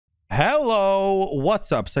Hello,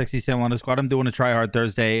 what's up, sexy Sam Squad? I'm doing a try hard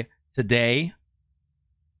Thursday today.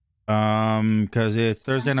 Because it's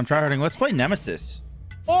Thursday and I'm tryharding. Let's play Nemesis.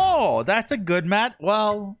 Oh, that's a good match.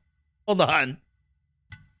 Well, hold on.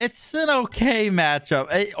 It's an okay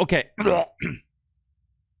matchup. Okay.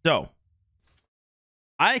 So,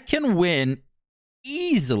 I can win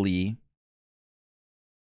easily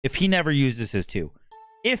if he never uses his 2.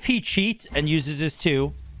 If he cheats and uses his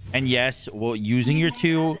 2, and yes, well, using your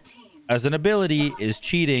 2 as an ability is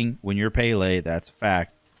cheating when you're Pele. That's a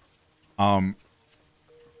fact.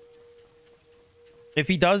 If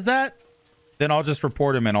he does that, then I'll just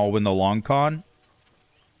report him and I'll win the long con.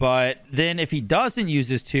 But then if he doesn't use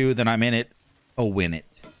his 2, then I'm in it. I'll win it.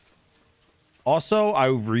 Also, I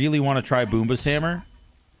really want to try Boomba's hammer.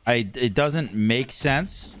 It doesn't make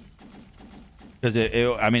sense. Because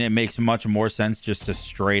I mean, it makes much more sense just to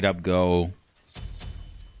straight up go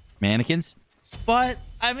mannequins. But,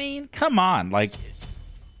 I mean, come on. Like,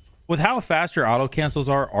 with how fast your auto cancels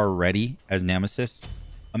are already as Nemesis,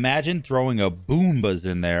 imagine throwing a Boombas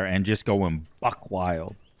in there and just going buck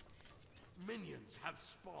wild. Minions have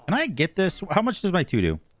spawned. Can I get this? How much does my 2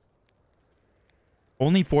 do?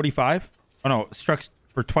 Only 45? Oh, no. It struck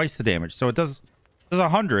for twice the damage. So it does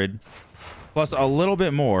 100 plus a little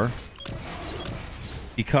bit more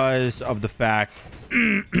because of the fact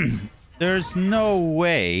there's no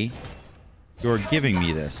way you're giving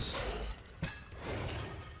me this.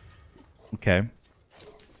 Okay.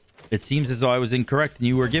 It seems as though I was incorrect and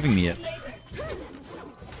you were giving me it.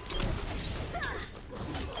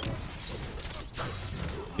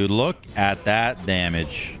 Dude, look at that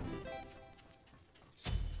damage.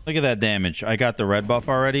 Look at that damage. I got the red buff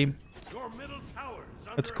already.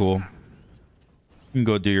 That's cool. You can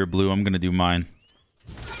go do your blue. I'm going to do mine.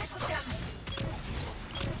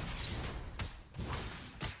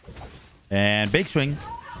 And big swing.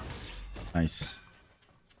 Nice.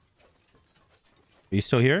 Are you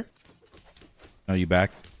still here? No, you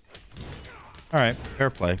back? All right, fair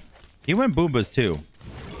play. He went Boombas too.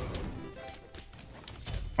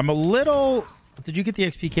 I'm a little... Did you get the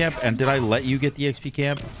XP camp? And did I let you get the XP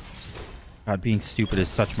camp? God, being stupid is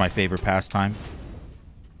such my favorite pastime.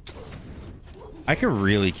 I could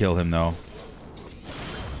really kill him though.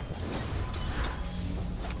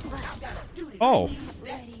 Oh.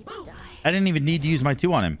 I didn't even need to use my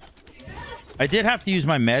 2 on him. I did have to use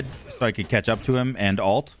my med so I could catch up to him and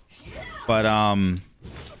ult. But, I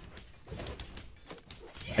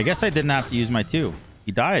guess I didn't have to use my 2.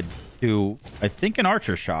 He died to, I think, an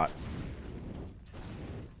archer shot.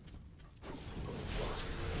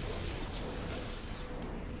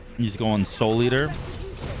 He's going Soul Eater.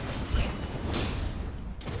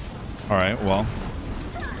 Alright, well.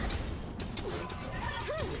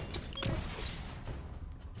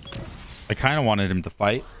 I kind of wanted him to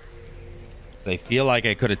fight. I feel like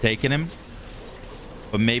I could have taken him.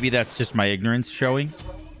 But maybe that's just my ignorance showing.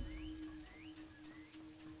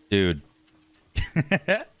 Dude.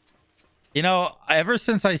 You know, ever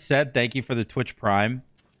since I said thank you for the Twitch Prime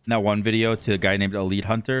in that one video to a guy named Elite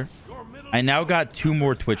Hunter, I now got 2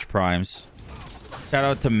 more Twitch Primes. Shout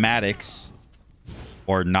out to Maddox.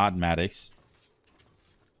 Or not Maddox.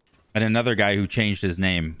 And another guy who changed his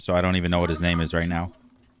name. So I don't even know what his name is right now.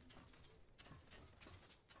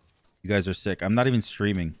 You guys are sick. I'm not even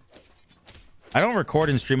streaming. I don't record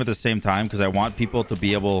and stream at the same time because I want people to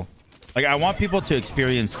be able... Like, I want people to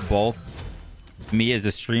experience both me as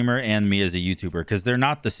a streamer and me as a YouTuber because they're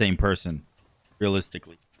not the same person,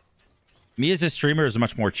 realistically. Me as a streamer is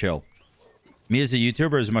much more chill. Me as a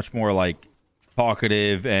YouTuber is much more, like,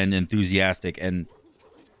 talkative and enthusiastic. And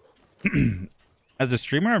as a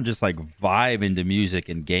streamer, I'm just, like, vibing to music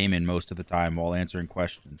and gaming most of the time while answering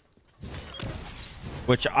questions.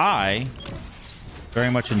 Which I very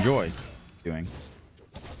much enjoy doing.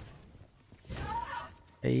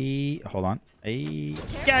 Hey, hold on. Hey,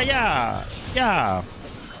 yeah.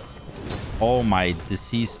 Oh, my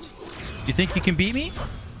deceased. You think you can beat me?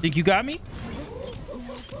 Think you got me?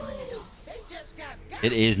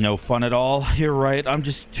 It is no fun at all. You're right. I'm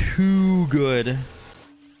just too good.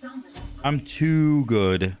 I'm too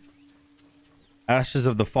good. Ashes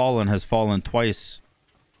of the Fallen has fallen twice.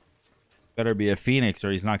 Better be a phoenix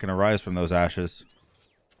or he's not going to rise from those ashes.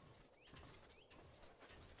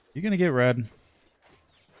 You're going to get red.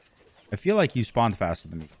 I feel like you spawned faster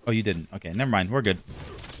than me. Oh, you didn't. Okay, never mind. We're good.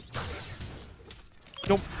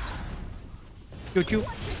 Nope. Choo-choo.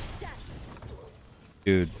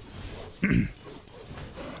 Dude.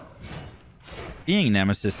 Being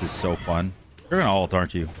Nemesis is so fun. You're going to ult,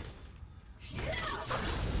 aren't you?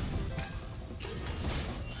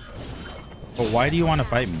 But why do you want to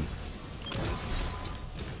fight me?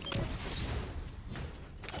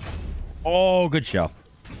 Oh, good shell.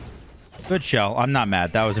 Good shell. I'm not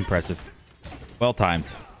mad. That was impressive. Well timed.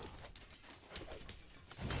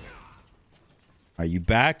 Are you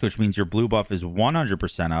backed? Which means your blue buff is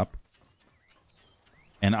 100% up.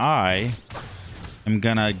 And I am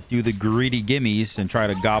gonna do the greedy gimmies and try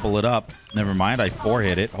to gobble it up. Never mind. I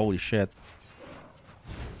 4-hit it. Holy shit.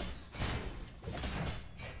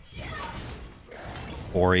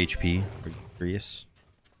 Four HP. Are you serious?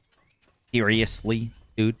 Seriously,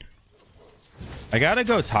 dude? I gotta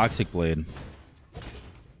go Toxic Blade.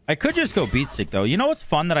 I could just go Beat Stick, though. You know what's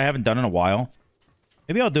fun that I haven't done in a while?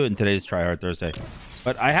 Maybe I'll do it in today's TryHard Thursday.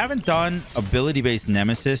 But I haven't done ability-based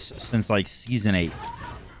Nemesis since, like, Season 8.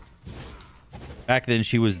 Back then,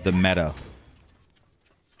 she was the meta.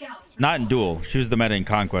 Not in Duel. She was the meta in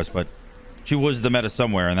Conquest, but she was the meta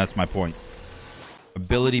somewhere, and that's my point.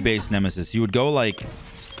 Ability-based Nemesis. You would go, like...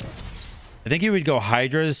 I think you would go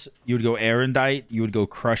Hydras, you would go Erendite, you would go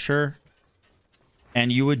Crusher,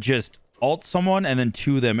 and you would just ult someone and then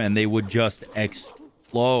 2 them, and they would just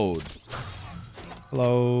explode.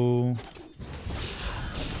 Hello.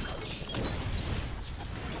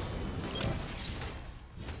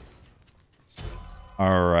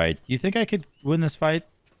 All right. Do you think I could win this fight?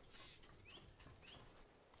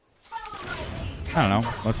 I don't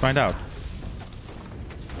know. Let's find out.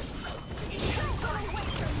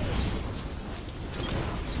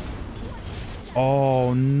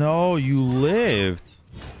 Oh no, you lived.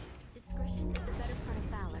 Discretion is the better part of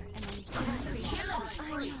valor, and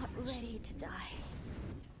I'm not ready to die.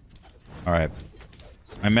 All right.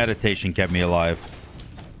 My meditation kept me alive.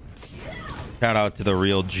 Shout out to the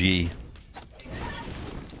real G.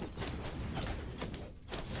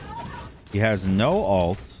 He has no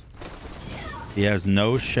ult. He has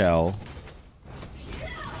no shell.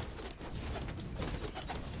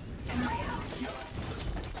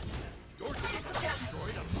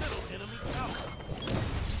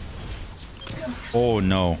 Oh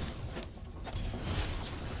no.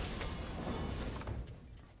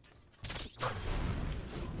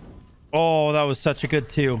 Oh, that was such a good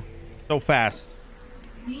 2. So fast.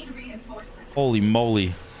 Need reinforcements. Holy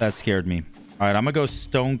moly. That scared me. All right, I'm gonna go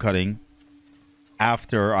stone cutting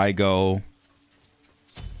after I go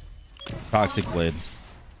Toxic Blade.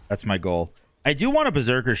 That's my goal. I do want a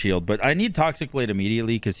Berserker Shield, but I need Toxic Blade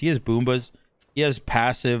immediately because he has Boombas. He has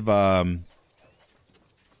passive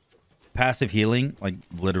passive healing, like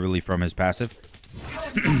literally from his passive.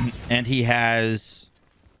 And he has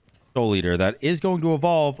Soul Eater that is going to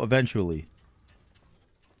evolve eventually.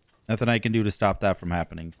 Nothing I can do to stop that from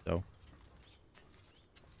happening, so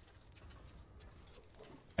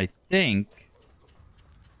I think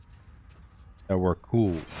that we're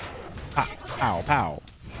cool. Pow, pow, pow.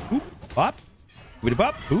 Oop, bop. Woody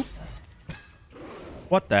bop. Oop.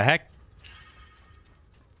 What the heck?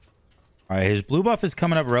 All right, his blue buff is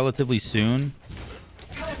coming up relatively soon.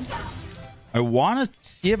 I want to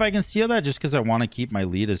see if I can steal that just because I want to keep my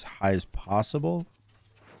lead as high as possible.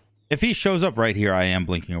 If he shows up right here, I am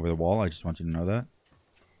blinking over the wall. I just want you to know that.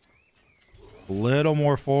 A little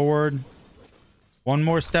more forward. One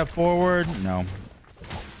more step forward. No.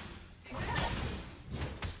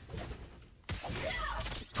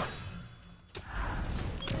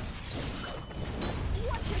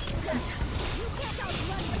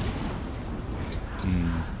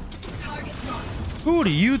 Who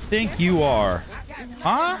do you think you are?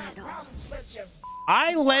 Huh?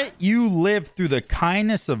 I let you live through the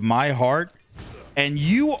kindness of my heart, and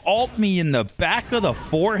you ult me in the back of the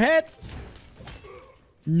forehead?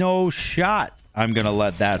 No shot. I'm going to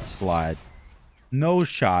let that slide. No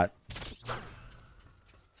shot.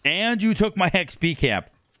 And you took my XP camp.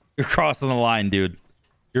 You're crossing the line, dude.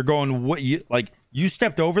 You're going... what? You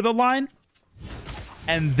stepped over the line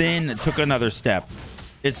and then took another step.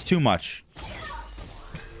 It's too much.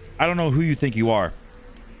 I don't know who you think you are,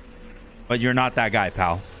 but you're not that guy,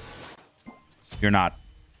 pal. You're not.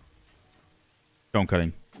 Stone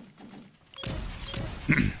cutting.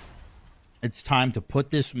 It's time to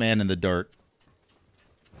put this man in the dirt.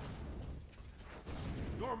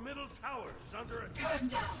 Your middle tower is under attack.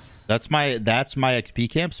 That's my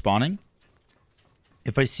XP camp spawning.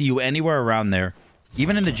 If I see you anywhere around there,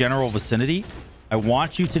 even in the general vicinity, I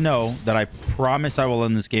want you to know that I promise I will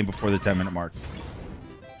end this game before the 10-minute mark.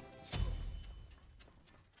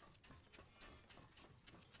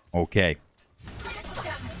 Okay.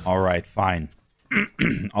 All right, fine.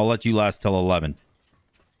 I'll let you last till 11.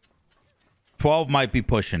 12 might be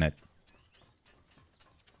pushing it.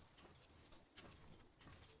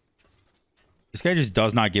 This guy just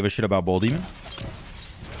does not give a shit about Bull Demon.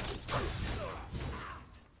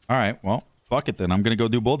 All right, well, fuck it then. I'm going to go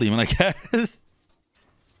do Bull Demon, I guess.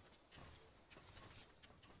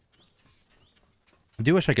 I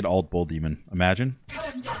do wish I could ult Bull Demon. Imagine.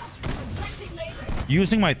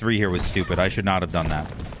 Using my 3 here was stupid. I should not have done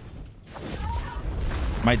that.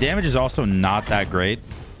 My damage is also not that great.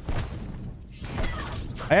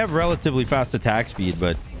 I have relatively fast attack speed,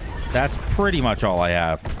 but that's pretty much all I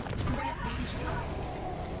have.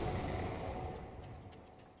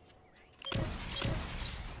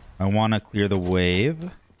 I want to clear the wave.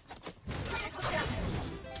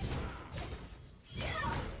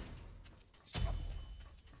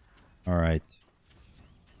 All right.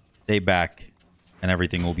 Stay back and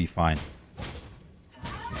everything will be fine.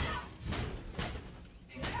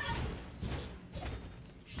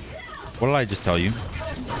 What did I just tell you?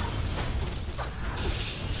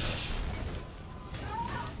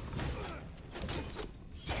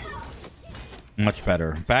 Much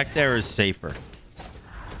better. Back there is safer.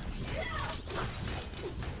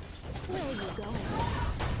 Where are you going?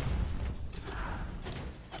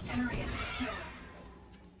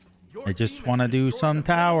 I just want to do some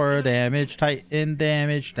tower damage. Titan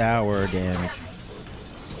damage. Tower damage.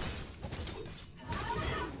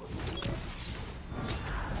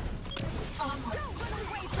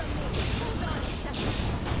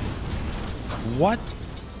 What?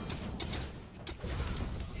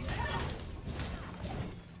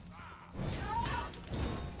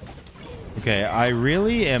 Okay, I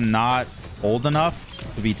really am not old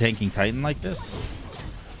enough to be tanking Titan like this.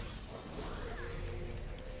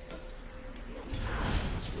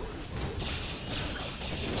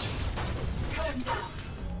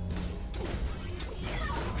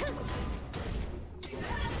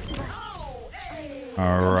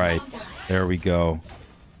 All right, there we go.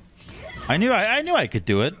 I knew I could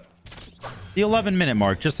do it. The 11-minute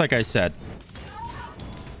mark, just like I said.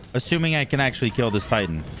 Assuming I can actually kill this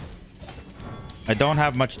Titan. I don't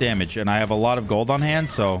have much damage, and I have a lot of gold on hand,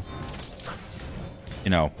 so... You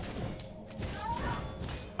know.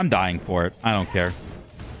 I'm dying for it. I don't care.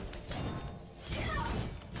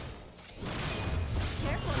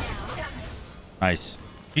 Nice.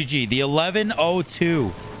 GG. The 11:02.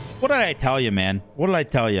 What did I tell you, man? What did I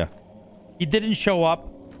tell you? He didn't show up.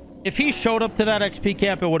 If he showed up to that XP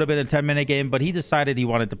camp, it would have been a 10-minute game, but he decided he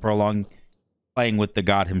wanted to prolong playing with the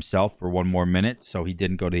god himself for one more minute, so he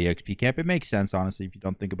didn't go to the XP camp. It makes sense, honestly, if you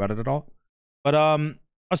don't think about it at all. But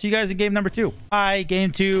I'll see you guys in game number 2. Hi,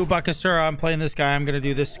 game 2, Bakasura. I'm playing this guy. I'm gonna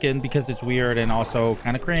do this skin because it's weird and also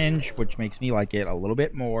kind of cringe, which makes me like it a little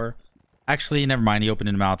bit more. Actually, never mind. He opened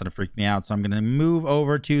his mouth and it freaked me out, so I'm gonna move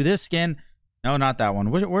over to this skin. No, not that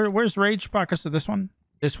one. Where's Rage Bakasura? This one?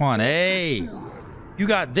 This one. Hey, you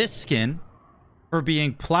got this skin for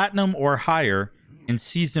being platinum or higher in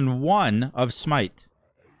season 1 of Smite.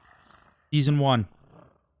 Season 1.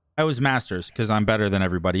 I was masters because I'm better than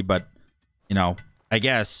everybody, but you know, I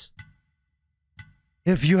guess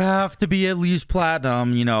if you have to be at least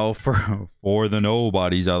platinum, you know, for the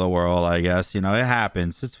nobodies of the world, I guess, you know, it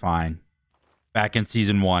happens. It's fine. Back in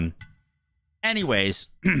season 1. Anyways,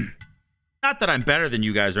 not that I'm better than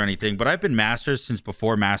you guys or anything, but I've been masters since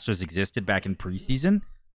before masters existed back in preseason,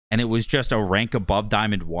 and it was just a rank above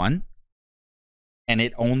Diamond 1. And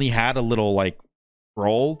it only had a little, like,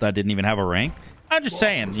 roll that didn't even have a rank. I'm just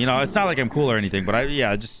saying, you know, it's not like I'm cool or anything, but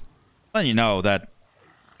yeah, just letting you know that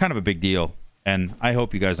kind of a big deal. And I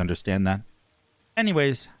hope you guys understand that.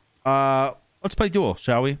 Anyways, let's play Duel,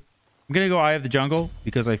 shall we? I'm going to go Eye of the Jungle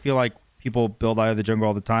because I feel like people build Eye of the Jungle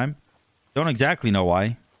all the time. Don't exactly know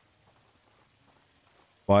why.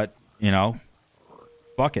 But, you know,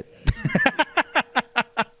 fuck it.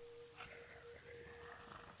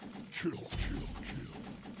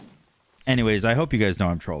 Anyways, I hope you guys know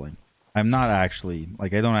I'm trolling. I'm not actually,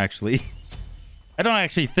 like, I don't actually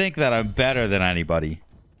think that I'm better than anybody.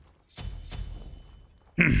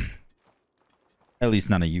 At least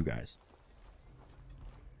none of you guys.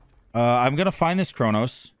 I'm gonna find this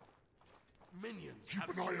Kronos,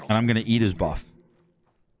 and I'm gonna eat his buff.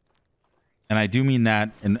 And I do mean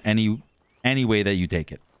that in any way that you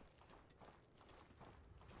take it.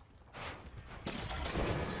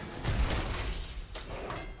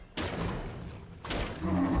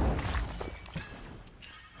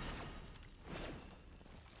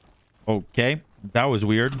 Okay, that was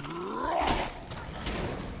weird.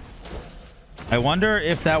 I wonder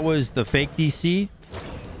if that was the fake DC,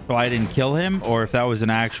 so I didn't kill him, or if that was an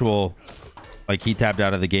actual, like, he tapped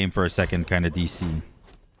out of the game for a second kind of DC.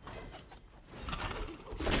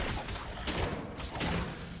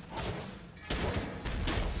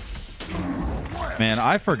 Man,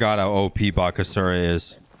 I forgot how OP Bakasura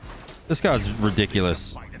is. This guy's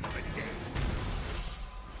ridiculous.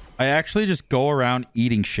 I actually just go around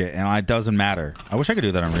eating shit, and it doesn't matter. I wish I could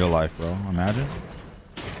do that in real life, bro. Imagine.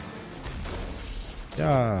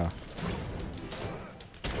 Yeah.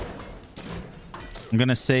 I'm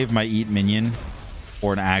gonna save my eat minion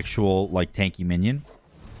for an actual like tanky minion.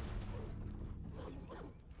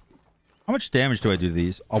 How much damage do I do to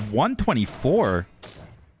these? A 124?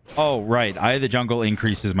 Oh, right. Eye of the Jungle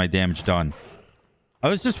increases my damage done. I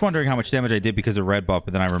was just wondering how much damage I did because of red buff,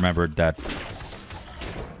 but then I remembered that.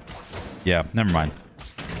 Yeah, never mind.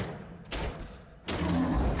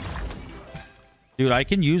 Dude, I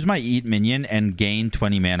can use my eat minion and gain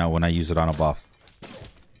 20 mana when I use it on a buff.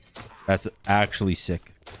 That's actually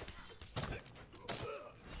sick.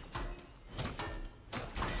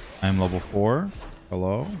 I'm level 4.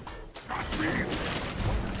 Hello?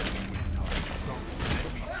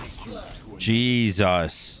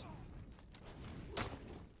 Jesus.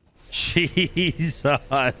 Jesus.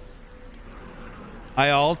 I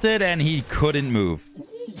ulted and he couldn't move.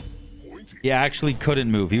 He actually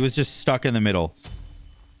couldn't move. He was just stuck in the middle,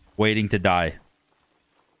 waiting to die.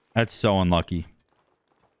 That's so unlucky.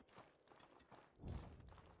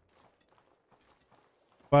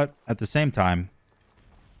 But at the same time,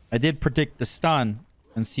 I did predict the stun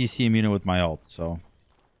and CC immune with my ult, so.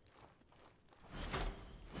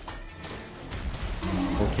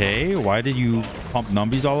 Okay, why did you pump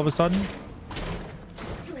numbies all of a sudden?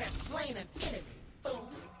 You have slain an enemy.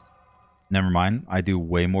 Never mind. I do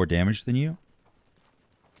way more damage than you.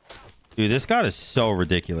 Dude, this god is so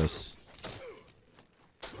ridiculous.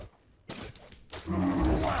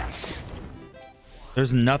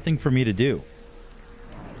 There's nothing for me to do.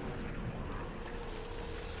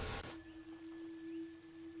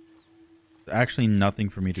 Actually nothing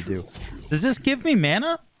for me to do. Does this give me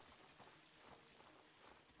mana?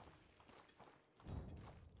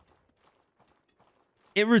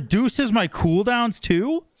 It reduces my cooldowns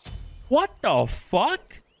too? What the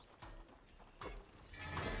fuck?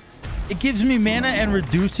 It gives me mana and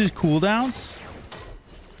reduces cooldowns?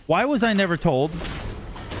 Why was I never told?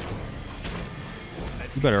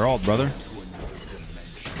 You better ult, brother.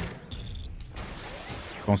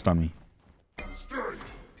 Don't stun me.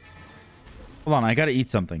 Hold on, I gotta eat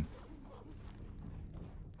something.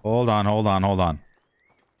 Hold on. I'm gonna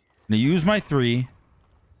use my 3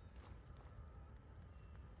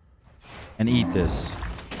 and eat this.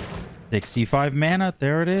 65 mana,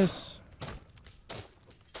 there it is.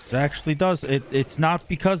 It actually does. It's not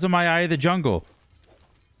because of my Eye of the Jungle.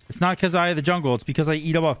 It's not because of Eye of the Jungle. It's because I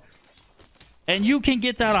eat a buff. And you can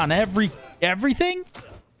get that on everything?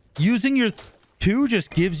 Using your 2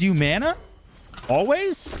 just gives you mana?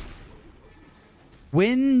 Always?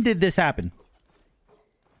 When did this happen?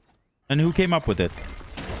 And who came up with it?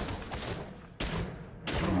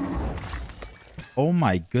 Oh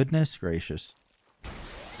my goodness gracious.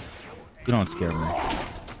 You don't scare me.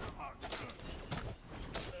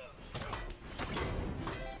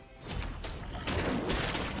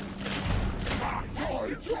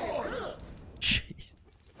 Jeez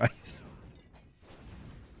Christ.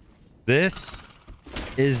 This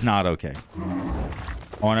is not okay.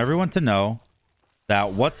 I want everyone to know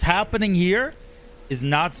that what's happening here is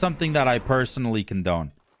not something that I personally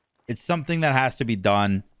condone. It's something that has to be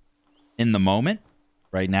done in the moment,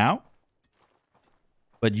 right now.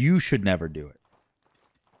 But you should never do it.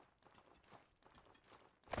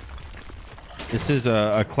 This is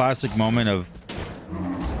a classic moment of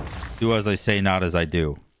do as I say, not as I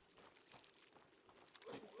do.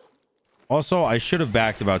 Also, I should have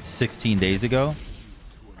backed about 16 days ago.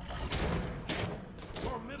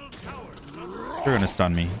 They're gonna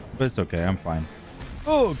stun me, but it's okay. I'm fine.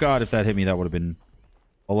 Oh god, if that hit me, that would have been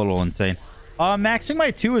a little insane. Maxing my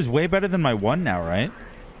 2 is way better than my 1 now, right?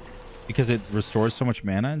 Because it restores so much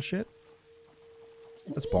mana and shit.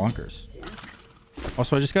 That's bonkers.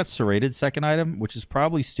 Also, I just got serrated second item, which is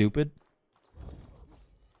probably stupid.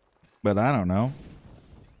 But I don't know.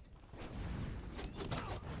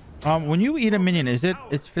 When you eat a minion,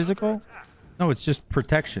 it's physical? No, it's just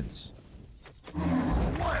protections.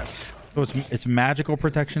 So it's magical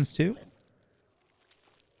protections too?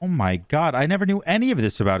 Oh my god, I never knew any of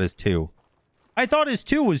this about his 2. I thought his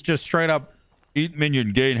 2 was just straight up eat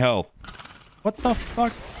minion, gain health. What the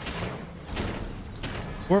fuck?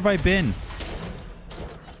 Where have I been?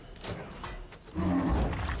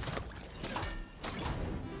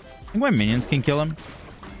 I think my minions can kill him.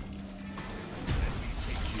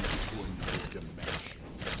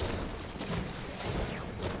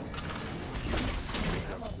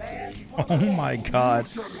 Oh my god.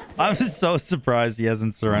 I'm so surprised he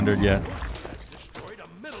hasn't surrendered yet.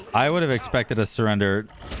 I would have expected a surrender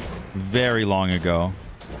very long ago.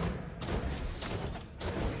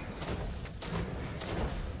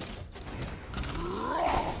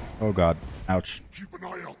 Oh god. Ouch. Keep an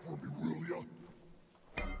eye out for me, will ya?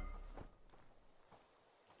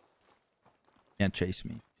 Can't chase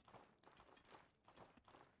me.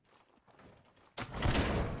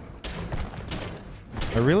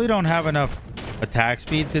 I really don't have enough attack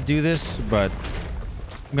speed to do this, but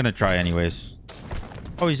I'm gonna try anyways.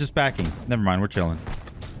 Oh, he's just backing. Never mind, we're chilling.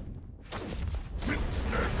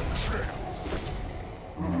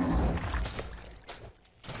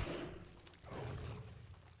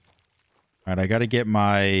 All right, I gotta get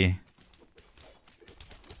my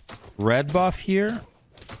red buff here.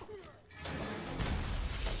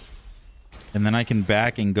 And then I can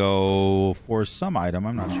back and go for some item.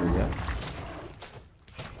 I'm not sure yet.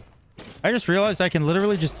 I just realized I can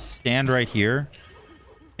literally just stand right here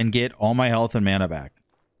and get all my health and mana back.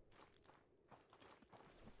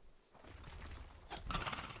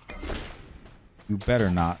 You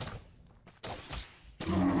better not.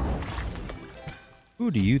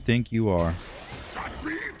 Who do you think you are?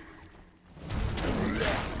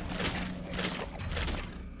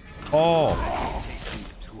 Oh.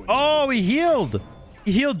 Oh, he healed.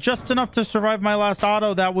 He healed just enough to survive my last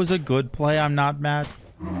auto. That was a good play. I'm not mad.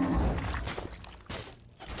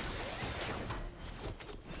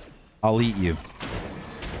 I'll eat you.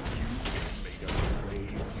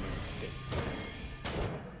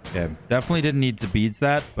 Okay, definitely didn't need to beads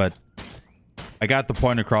that, but I got the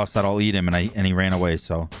point across that I'll eat him, and he ran away,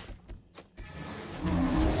 so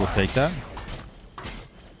we'll take that.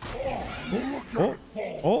 Oh,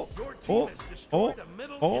 oh, oh, oh,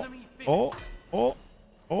 oh, oh, oh,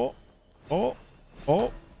 oh, oh,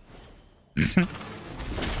 oh.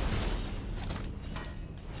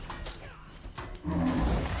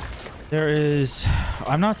 There is...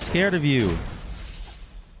 I'm not scared of you.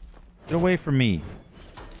 Get away from me.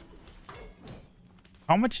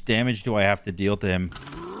 How much damage do I have to deal to him?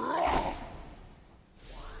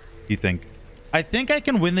 You think? I think I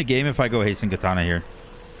can win the game if I go Hasten Katana here.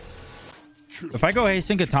 If I go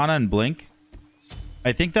Hasten Katana and blink,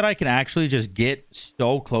 I think that I can actually just get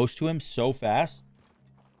so close to him so fast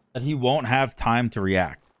that he won't have time to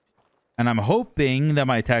react. And I'm hoping that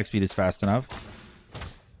my attack speed is fast enough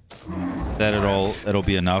that it'll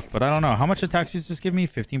be enough. But I don't know. How much attack speed does this give me?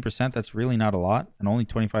 15%. That's really not a lot. And only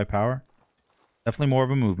 25 power. Definitely more of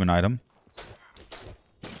a movement item.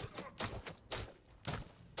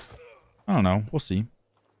 I don't know. We'll see.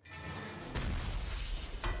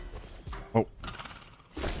 Oh.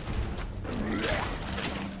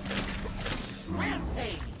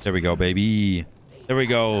 There we go, baby. There we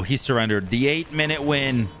go. He surrendered. The 8-minute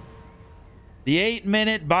win. The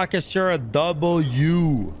 8-minute Bakasura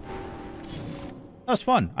W. That was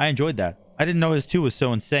fun. I enjoyed that. I didn't know his 2 was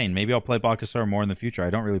so insane. Maybe I'll play Bakasura more in the future. I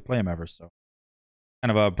don't really play him ever, so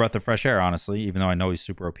kind of a breath of fresh air, honestly, even though I know he's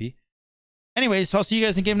super OP. Anyways, I'll see you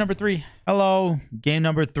guys in game number 3. Hello, game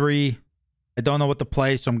number 3. I don't know what to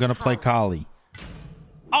play, so I'm gonna play Kali.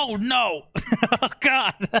 Oh no! Oh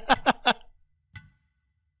god!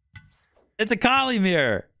 It's a Kali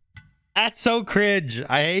mirror. That's so cringe.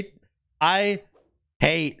 I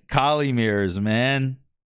hate Kali mirrors, man.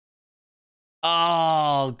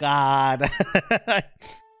 Oh god.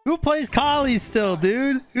 Who plays Kali still,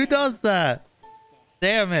 dude? Who does that?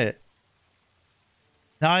 Damn it.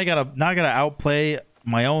 Now I gotta outplay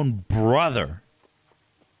my own brother.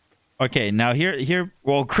 Okay, now here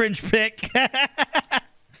well, cringe pick.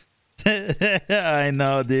 I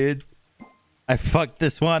know, dude. I fucked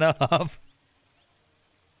this one up.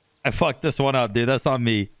 I fucked this one up, dude. That's on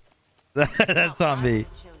me. That's on me.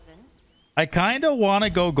 I kind of want to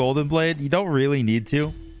go Golden Blade. You don't really need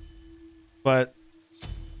to. But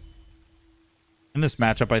in this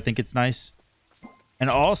matchup, I think it's nice. And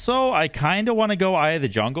also, I kind of want to go Eye of the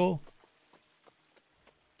Jungle.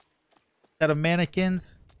 Instead of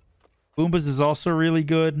mannequins. Boombas is also really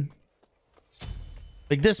good.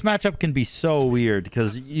 Like, this matchup can be so weird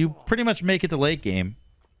because you pretty much make it to late game.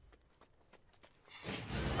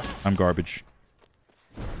 I'm garbage.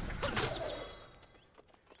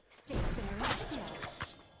 Stay very still.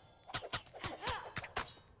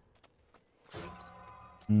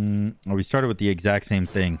 Oh, we started with the exact same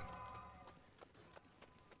thing.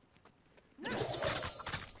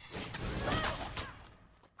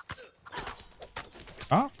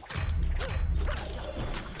 Huh?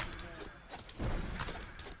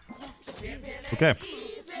 Okay.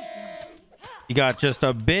 He got just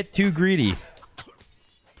a bit too greedy.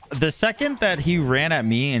 The second that he ran at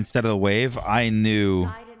me instead of the wave, I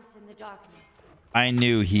knew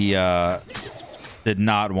he did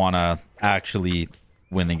not want to actually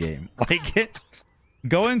win the game. Like,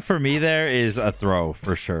 going for me there is a throw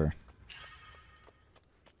for sure.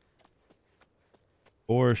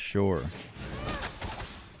 For sure.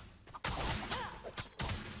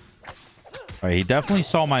 All right, he definitely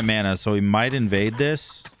saw my mana, so he might invade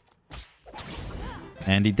this.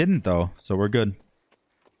 And he didn't, though, so we're good.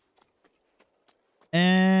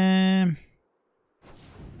 And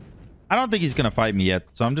I don't think he's going to fight me yet,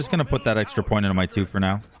 so I'm just going to put that extra point into my 2 for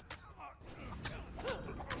now.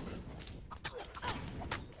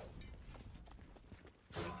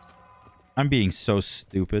 I'm being so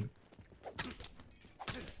stupid.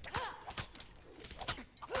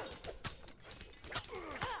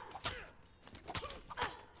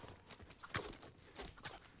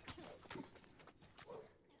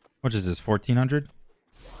 What is this, 1400?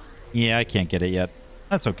 Yeah, I can't get it yet.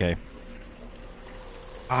 That's okay.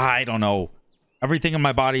 I don't know. Everything in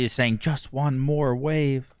my body is saying just one more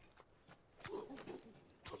wave.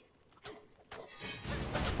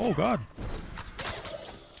 Oh, God.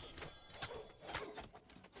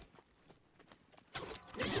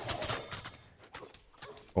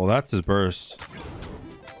 Well, that's his burst.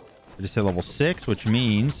 I just hit level 6, which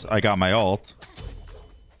means I got my ult.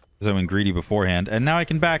 Because I went greedy beforehand. And now I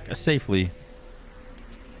can back safely.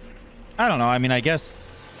 I don't know. I mean, I guess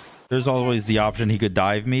there's always the option he could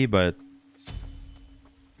dive me, but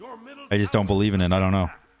I just don't believe in it. I don't know.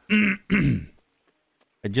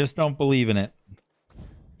 I just don't believe in it.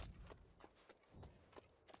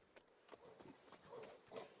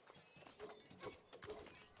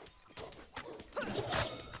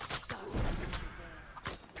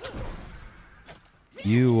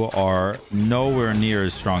 You are nowhere near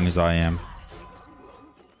as strong as I am.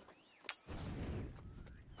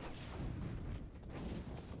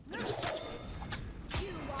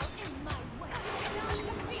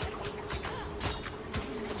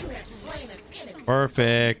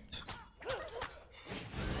 Perfect.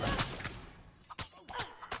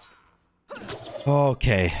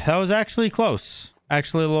 Okay, that was actually close.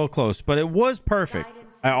 Actually a little close, but it was perfect.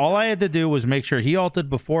 All I had to do was make sure he ulted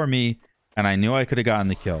before me, and I knew I could have gotten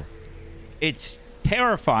the kill. It's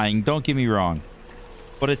terrifying, don't get me wrong,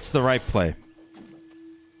 but it's the right play.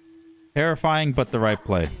 Terrifying, but the right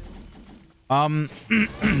play. I'm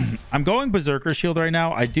going Berserker Shield right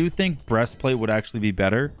now. I do think Breastplate would actually be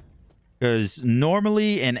better, because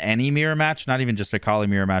normally in any mirror match, not even just a Kali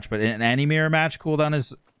mirror match, but in any mirror match, cooldown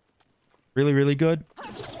is really, really good.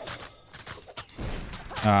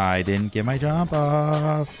 I didn't get my jump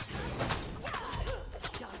off.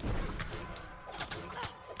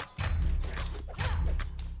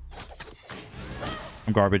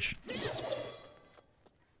 I'm garbage.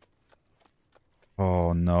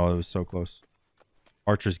 Oh no, it was so close.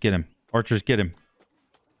 Archers, get him. Archers, get him.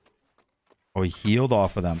 Oh, he healed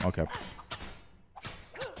off of them. Okay.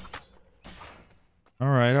 All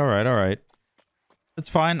right, all right, all right. It's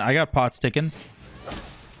fine. I got pots ticking.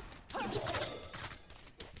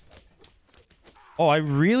 Oh, I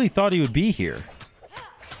really thought he would be here.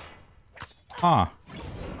 Huh.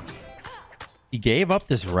 He gave up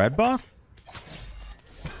this red buff?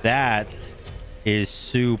 That is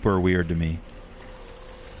super weird to me.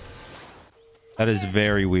 That is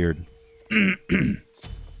very weird.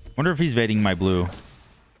 Wonder if he's evading my blue.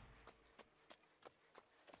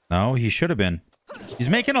 No, he should have been. He's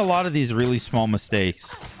making a lot of these really small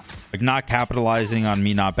mistakes. Like not capitalizing on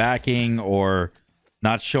me not backing, or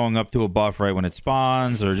not showing up to a buff right when it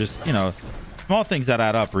spawns, or just, you know, small things that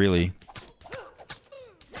add up, really.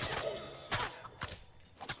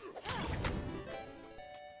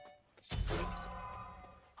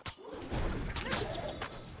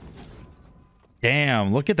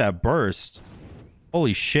 Damn, look at that burst.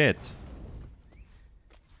 Holy shit.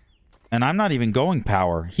 And I'm not even going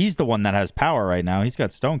power. He's the one that has power right now. He's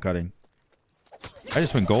got stone cutting. I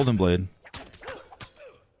just went golden blade.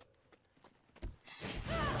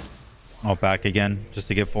 Oh, back again just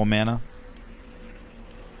to get full mana.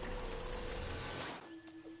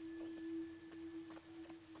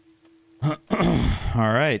 All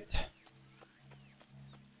right.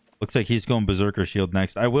 Looks like he's going Berserker Shield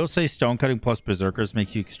next. I will say stone cutting plus Berserkers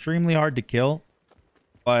makes you extremely hard to kill.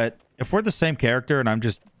 But if we're the same character and I'm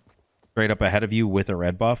just straight up ahead of you with a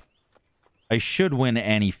red buff, I should win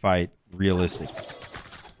any fight, realistically.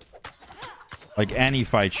 Like, any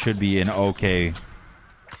fight should be an okay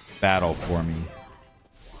battle for me.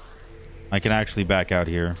 I can actually back out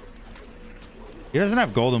here. He doesn't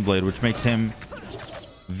have Golden Blade, which makes him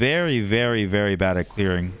very, very, very bad at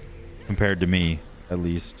clearing compared to me, at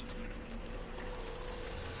least.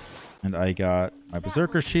 And I got my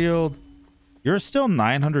Berserker Shield. You're still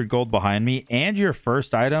 900 gold behind me, and your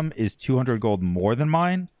first item is 200 gold more than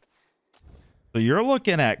mine. So you're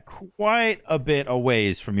looking at quite a bit of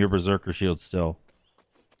ways from your Berserker Shield still.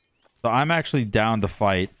 So I'm actually down to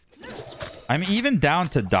fight. I'm even down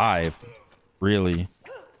to dive, really.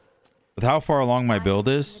 With how far along my build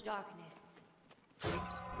is,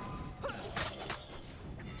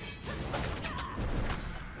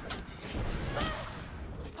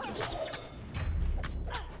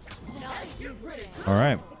 all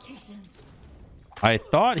right. I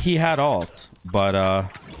thought he had ult, but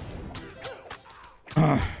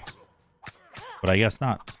but I guess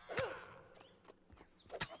not.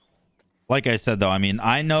 Like I said, though, I mean,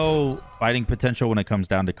 I know fighting potential when it comes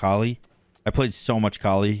down to Kali. I played so much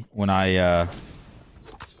Kali when I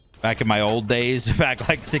back in my old days, back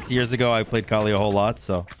like 6 years ago, I played Kali a whole lot,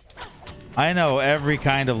 so I know every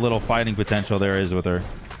kind of little fighting potential there is with her.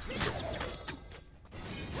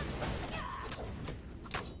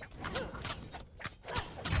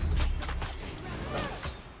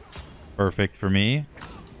 Perfect for me.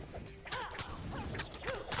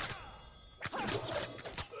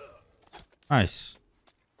 Nice.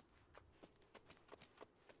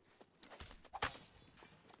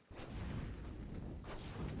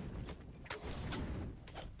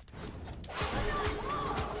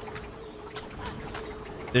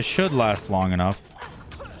 This should last long enough.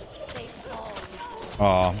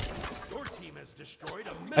 Oh.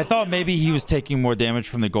 I thought maybe he was taking more damage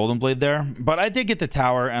from the golden blade there, but I did get the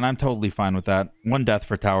tower, and I'm totally fine with that. One death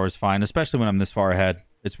for tower is fine, especially when I'm this far ahead.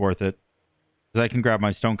 It's worth it. Because I can grab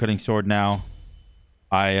my stone cutting sword now.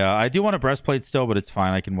 I do want a breastplate still, but it's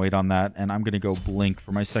fine. I can wait on that, and I'm going to go blink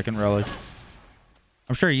for my second relic.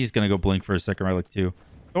 I'm sure he's going to go blink for his second relic too.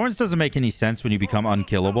 Thorns doesn't make any sense when you become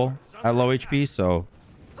unkillable at low HP, so...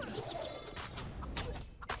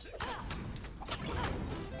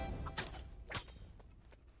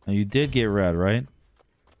 Now you did get red, right?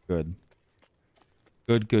 Good.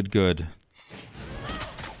 Good, good, good.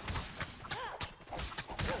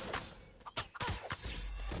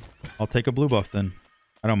 I'll take a blue buff then.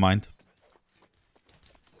 I don't mind.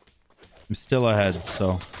 I'm still ahead,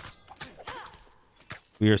 so...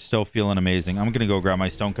 We are still feeling amazing. I'm going to go grab my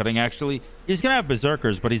stone cutting, actually. He's going to have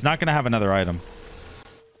berserkers, but he's not going to have another item.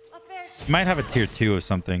 He might have a tier 2 or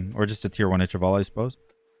something. Or just a tier 1 itch of all, I suppose.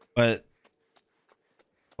 But...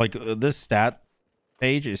 Like, this stat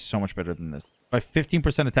page is so much better than this. By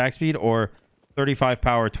 15% attack speed or 35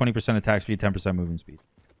 power, 20% attack speed, 10% movement speed.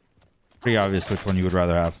 Pretty obvious which one you would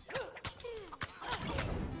rather have.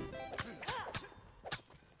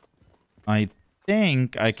 I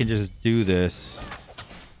think I can just do this.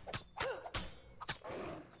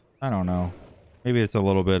 I don't know. Maybe it's a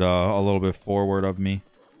little bit forward of me.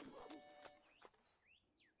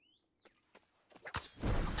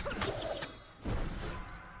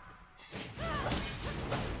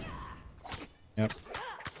 Yep.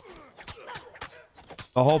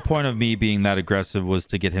 The whole point of me being that aggressive was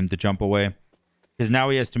to get him to jump away. Because now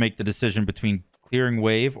he has to make the decision between clearing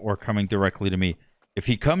wave or coming directly to me. If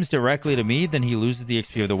he comes directly to me, then he loses the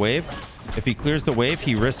XP of the wave. If he clears the wave,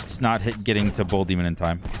 he risks not getting to Bull Demon in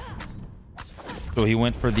time. So he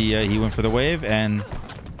went for the wave, and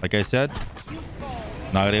like I said,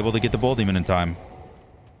 not able to get the Bull Demon in time.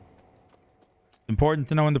 Important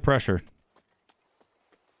to know in the pressure.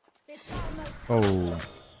 Oh.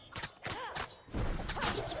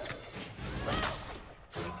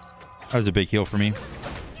 That was a big heal for me.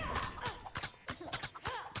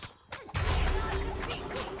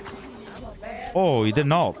 Oh, he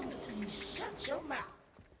didn't ult.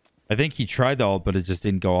 I think he tried the ult, but it just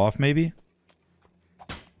didn't go off, maybe?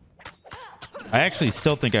 I actually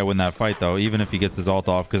still think I win that fight, though, even if he gets his ult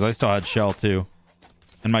off, because I still had shell, too.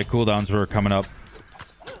 And my cooldowns were coming up.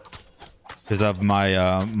 Because of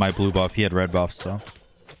my my blue buff. He had red buffs, so...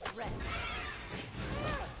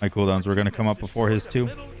 My cooldowns were going to come up before his, too.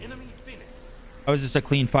 That was just a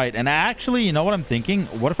clean fight. And actually, you know what I'm thinking?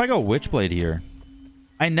 What if I go Witchblade here?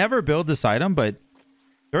 I never build this item, but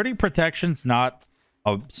 30 protection's not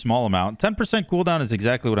a small amount. 10% cooldown is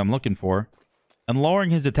exactly what I'm looking for. And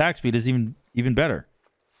lowering his attack speed is even better.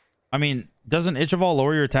 I mean, doesn't Ichival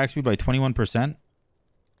lower your attack speed by 21%? And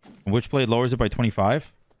Witchblade lowers it by 25%?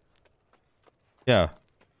 Yeah. So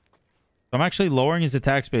I'm actually lowering his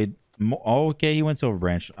attack speed. Okay, he went Silver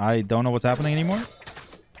Branch. I don't know what's happening anymore.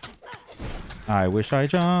 I wish I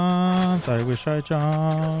jumped. I wish I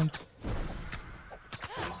jumped.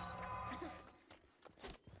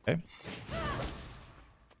 Okay.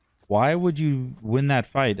 Why would you win that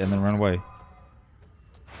fight and then run away?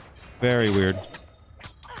 Very weird.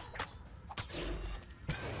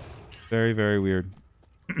 Very, very weird.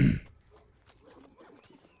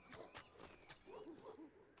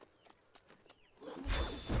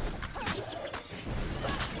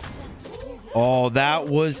 Oh, that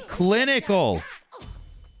was clinical.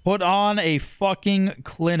 Put on a fucking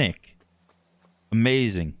clinic.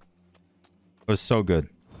 Amazing. It was so good.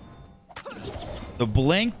 the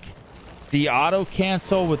blink, the auto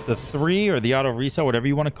cancel with the 3 or the auto reset, whatever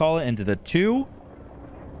you want to call it, into the 2.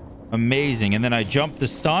 Amazing. And then I jumped the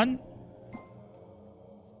stun.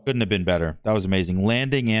 Couldn't have been better. That was amazing.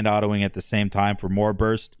 Landing and autoing at the same time for more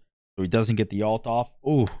burst, so he doesn't get the ult off.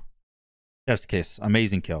 Ooh. Chef's kiss.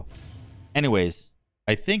 Amazing kill. Anyways,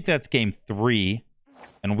 I think that's game 3,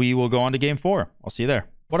 and we will go on to game 4. I'll see you there.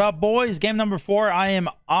 What up, boys? Game number 4. I am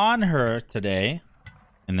on her today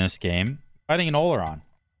in this game, fighting an Oleron.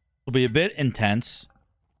 It'll be a bit intense.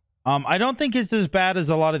 I don't think it's as bad as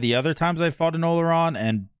a lot of the other times I fought an Oleron,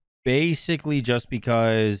 and basically just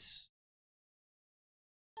because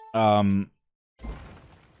Finally,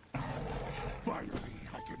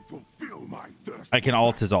 I can fulfill my thirst. I can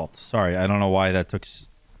ult his ult. Sorry, I don't know why that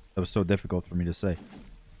was so difficult for me to say.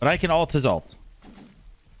 But I can ult his ult.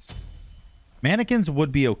 Mannequins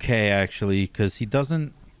would be okay, actually, because he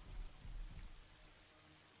doesn't...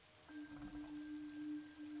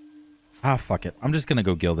 Ah, fuck it. I'm just going to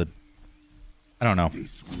go Gilded. I don't know.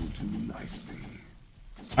 This will do nicely.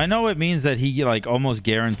 I know it means that he, like, almost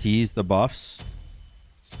guarantees the buffs.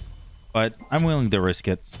 But I'm willing to risk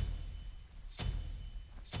it.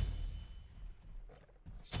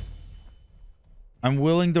 I'm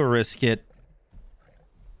willing to risk it.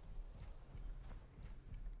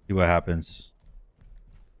 See what happens.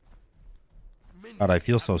 God, I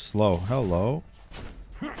feel so slow. Hello.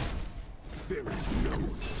 There is no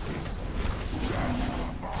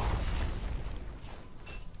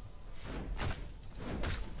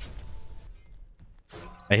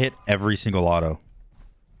I hit every single auto.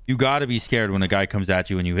 You gotta be scared when a guy comes at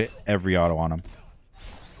you and you hit every auto on him.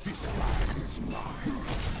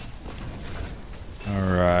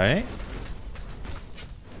 All right.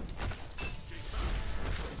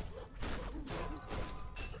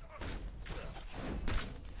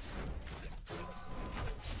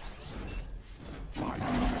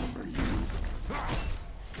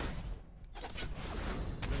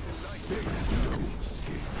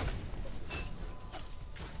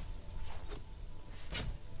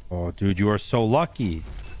 Oh, dude, you are so lucky.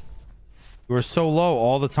 You are so low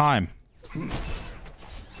all the time.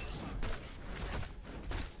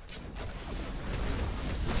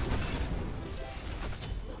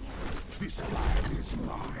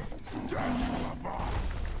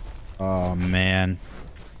 Oh, man.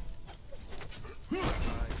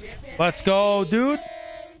 Let's go, dude.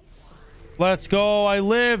 Let's go. I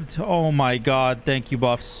lived. Oh, my God. Thank you,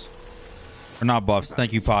 buffs. Or not buffs.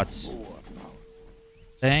 Thank you, pots.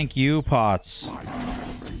 Thank you, pots.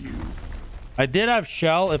 I did have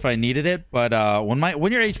shell if I needed it, but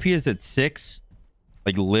when your HP is at 6,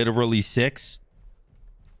 like literally 6,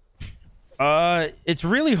 it's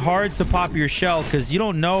really hard to pop your shell because you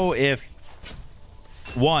don't know if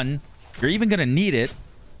 1, you're even gonna need it,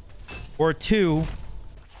 or 2,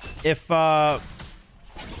 if your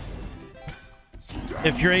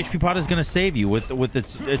HP pot is gonna save you with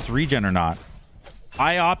its regen or not.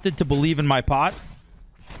 I opted to believe in my pot,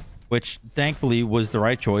 which thankfully was the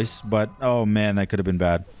right choice, but oh man, that could have been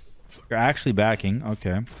bad. You're actually backing.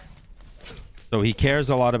 Okay. So he cares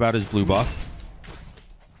a lot about his blue buff.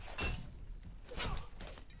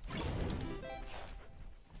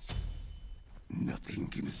 Nothing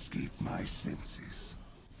can escape my senses.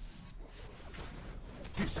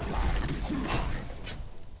 This life is mine.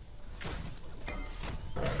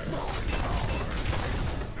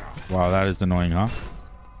 Wow, that is annoying, huh?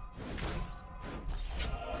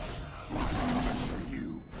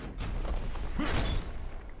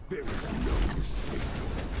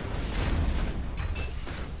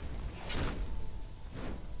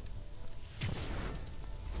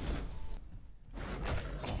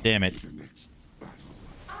 Damn it.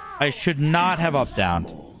 I should not have up down.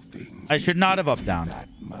 I should not have up down.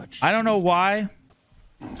 I don't know why,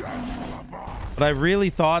 but I really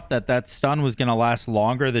thought that stun was going to last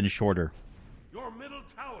longer than shorter.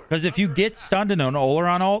 Because if you get stunned in an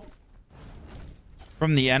Oleron ult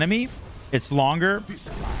from the enemy, it's longer.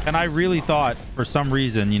 And I really thought, for some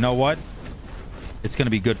reason, you know what? It's going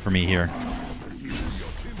to be good for me here.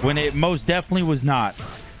 When it most definitely was not.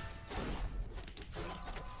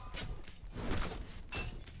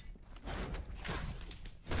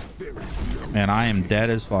 Man, I am dead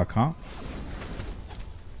as fuck, huh?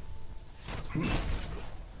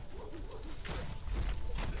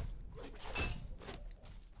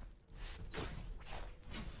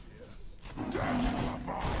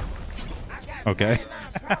 Okay.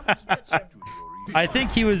 I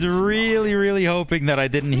think he was really, really hoping that I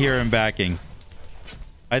didn't hear him backing.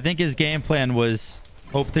 I think his game plan was,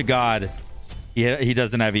 hope to God he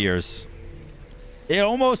doesn't have ears. It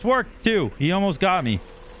almost worked, too. He almost got me.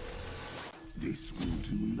 This will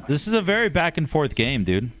do nothing. This is a very back and forth game,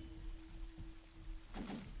 dude.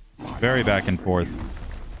 Very back and forth.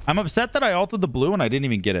 I'm upset that I ulted the blue and I didn't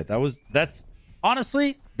even get it. That's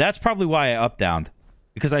honestly, that's probably why I up downed.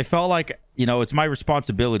 Because I felt like, you know, it's my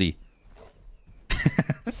responsibility.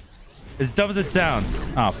 As dumb as it sounds.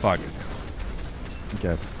 Oh, fuck.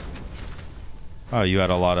 Okay. Oh, you had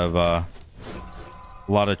a lot of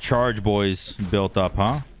charge boys built up,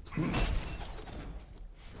 huh?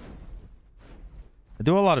 I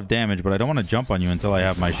do a lot of damage, but I don't want to jump on you until I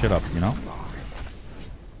have my shit up, you know?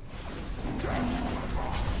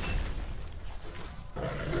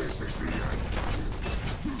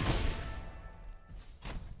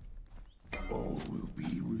 All will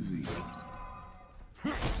be revealed.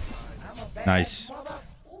 Nice.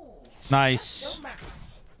 Nice.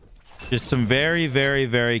 Just some very, very,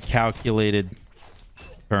 very calculated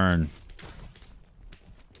turn.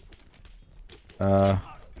 Okay.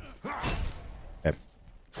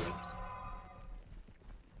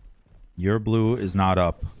 Your blue is not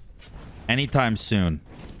up anytime soon.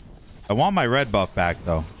 I want my red buff back,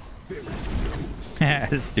 though.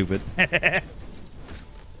 That's stupid.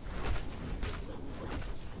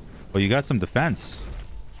 Well, you got some defense.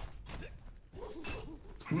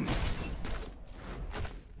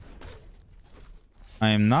 I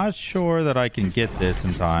am not sure that I can get this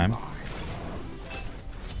in time.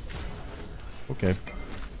 Okay.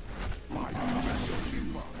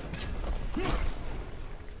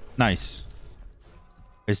 Nice.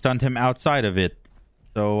 I stunned him outside of it.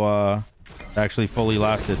 So, it actually fully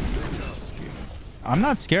lasted. I'm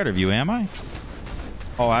not scared of you, am I?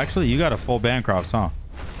 Oh, actually, you got a full Bancrofts, huh?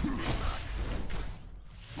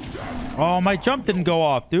 Oh, my jump didn't go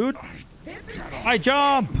off, dude. My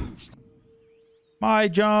jump. My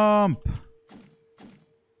jump.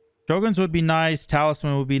 Shoguns would be nice.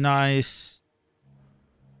 Talisman would be nice.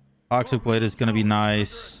 Toxic Blade is going to be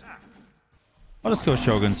nice. I'll just go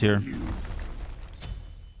Shoguns here.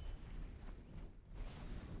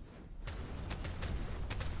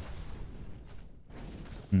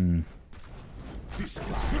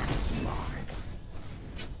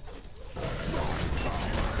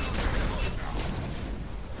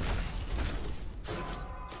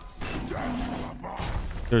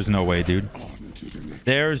 There's no way, dude.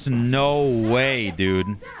 There's no way, dude.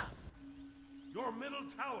 Your middle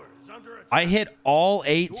tower is under attack. I hit all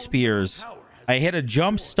 8 spears. I hit a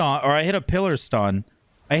jump stun, or I hit a pillar stun.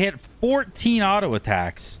 I hit 14 auto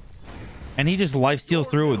attacks. And he just lifesteals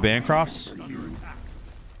through with Bancrofts.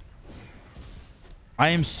 I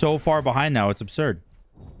am so far behind now. It's absurd.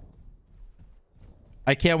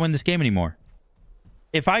 I can't win this game anymore.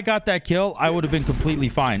 If I got that kill, I would have been completely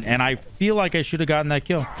fine. And I feel like I should have gotten that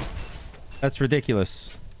kill. That's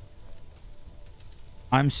ridiculous.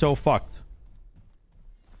 I'm so fucked.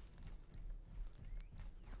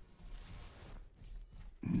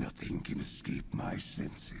 Nothing can escape my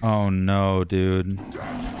senses. Oh no, dude.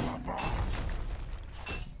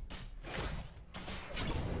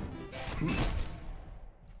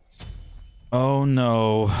 Oh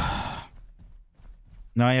no.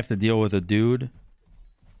 Now I have to deal with a dude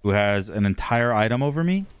who has an entire item over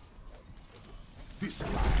me. This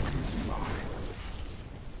life is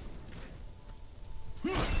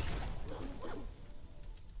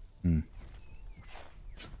mine.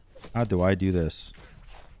 How do I do this?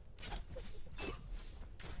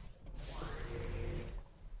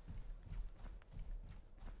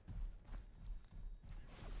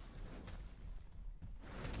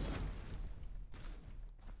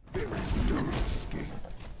 There is no escape.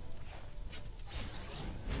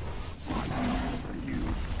 For you.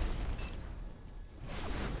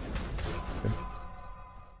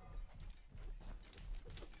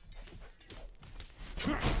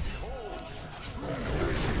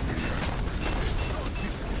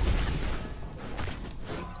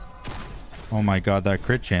 Oh my god, that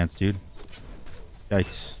crit chance, dude.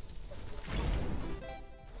 Yikes.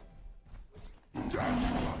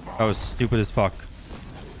 That was stupid as fuck.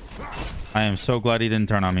 I am so glad he didn't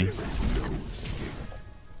turn on me.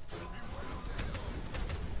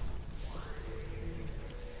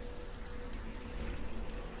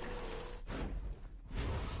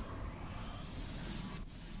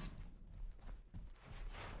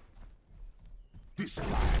 This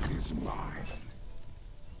life is mine.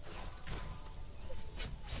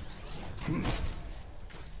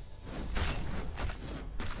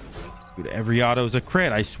 Dude, every auto is a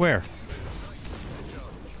crit, I swear.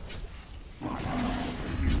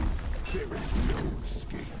 There is no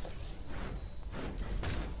escape.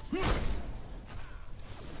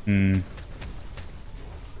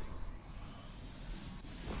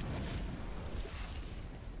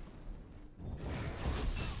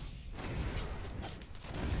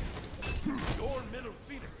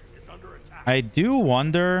 I do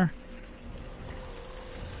wonder,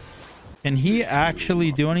 can he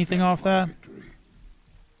actually do anything off that?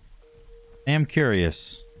 I am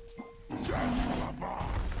curious.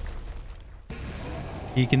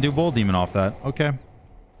 He can do Bull Demon off that. Okay.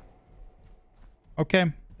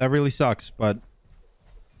 Okay. That really sucks, but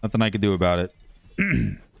nothing I could do about it.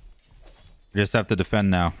 We just have to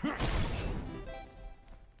defend now.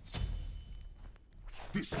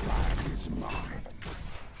 This flag is mine.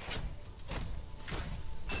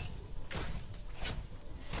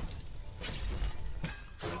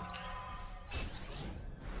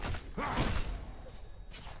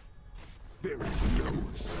 There is no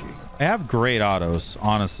escape. I have great autos,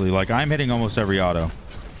 honestly. Like, I'm hitting almost every auto.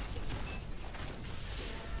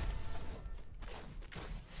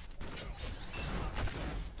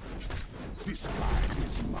 This flag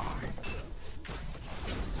is mine.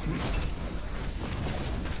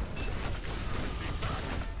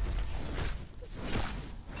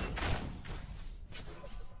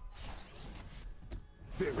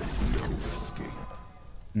 There is no escape.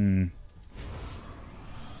 Hmm.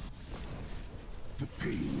 The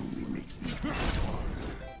pain only makes me harder.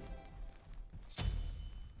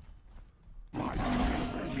 My fight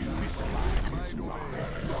for you. This flag is mine.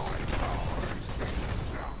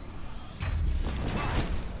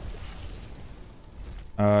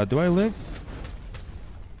 Do I live?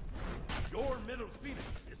 Your middle phoenix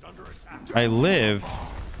is under attack. I live.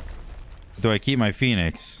 Do I keep my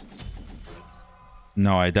Phoenix?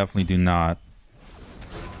 No, I definitely do not.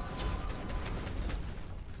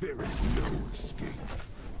 There is no escape.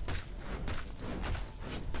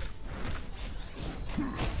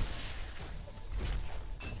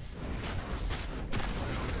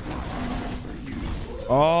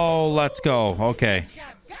 Oh, let's go. Okay.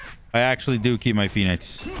 I actually do keep my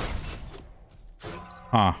Phoenix.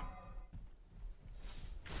 Huh.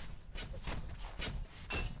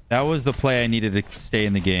 That was the play I needed to stay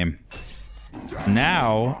in the game.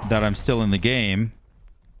 Now that I'm still in the game,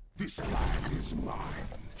 This flag is mine.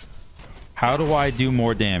 how do I do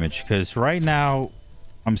more damage? Because right now,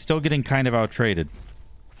 I'm still getting kind of out-traded.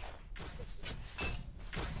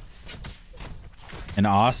 An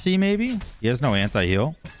Aussie, maybe? He has no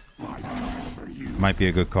anti-heal. Might be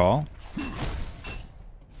a good call.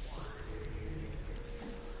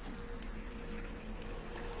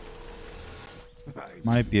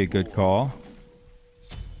 Might be a good call.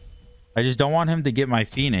 I just don't want him to get my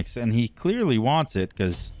Phoenix, and he clearly wants it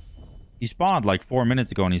because he spawned like 4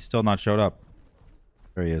 minutes ago and he's still not showed up.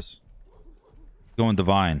 There he is. Going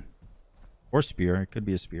Divine. Or Spear. It could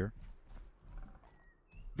be a Spear.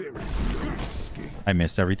 There is no escape. I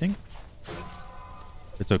missed everything.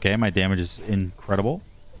 It's okay. My damage is incredible.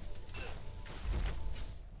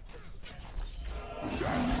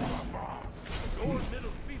 Your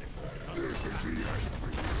middle phoenix is under attack.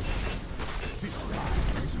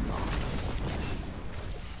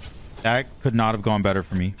 That could not have gone better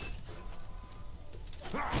for me.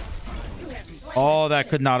 Oh, that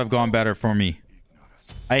could not have gone better for me.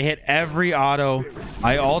 I hit every auto.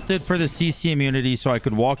 I ulted for the CC immunity so I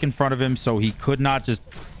could walk in front of him so he could not just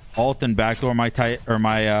ult and backdoor my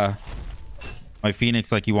my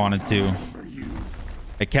Phoenix like he wanted to.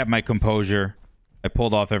 I kept my composure. I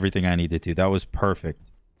pulled off everything I needed to. That was perfect.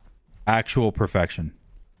 Actual perfection.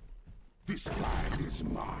 This flag is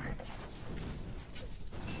mine.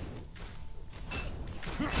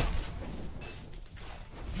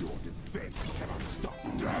 Your defense cannot stop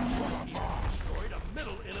me. Destroyed a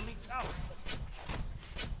middle enemy tower.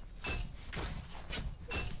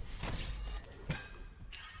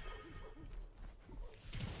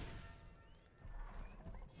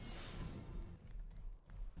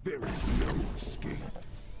 There is no escape.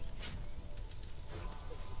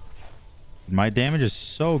 My damage is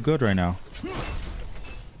so good right now.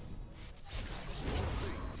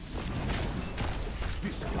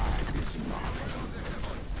 This flag is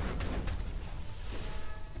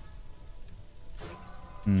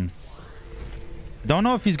mine. Don't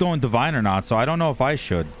know if he's going Divine or not, so I don't know if I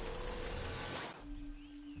should.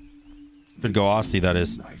 Should go Aussie, that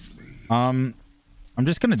is. Nicely. I'm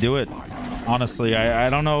just gonna do it. Honestly, I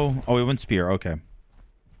don't know. Oh, he went Spear. Okay.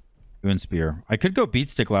 He went Spear. I could go Beat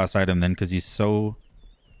Stick last item then, because he's so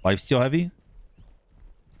lifesteal heavy.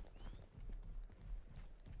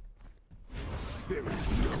 There is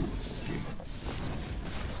no escape.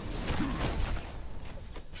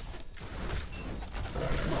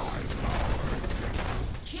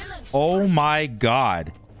 Oh my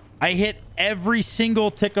god. I hit every single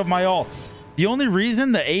tick of my ult. The only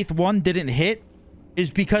reason the 8th one didn't hit is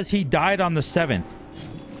because he died on the 7th.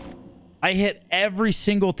 I hit every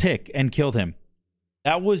single tick and killed him.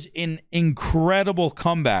 That was an incredible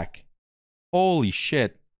comeback. Holy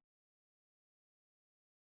shit.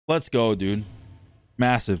 Let's go, dude.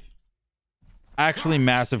 Massive. Actually,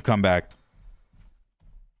 massive comeback.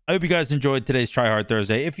 I hope you guys enjoyed today's Try Hard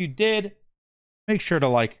Thursday. If you did, make sure to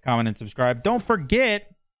like, comment, and subscribe. Don't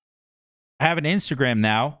forget, I have an Instagram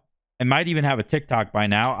now. I might even have a TikTok by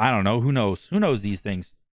now. I don't know. Who knows? Who knows these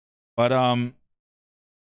things? But,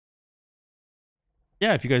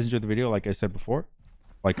 yeah, if you guys enjoyed the video, like I said before,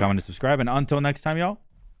 like, comment, and subscribe. And until next time, y'all,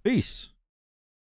 peace.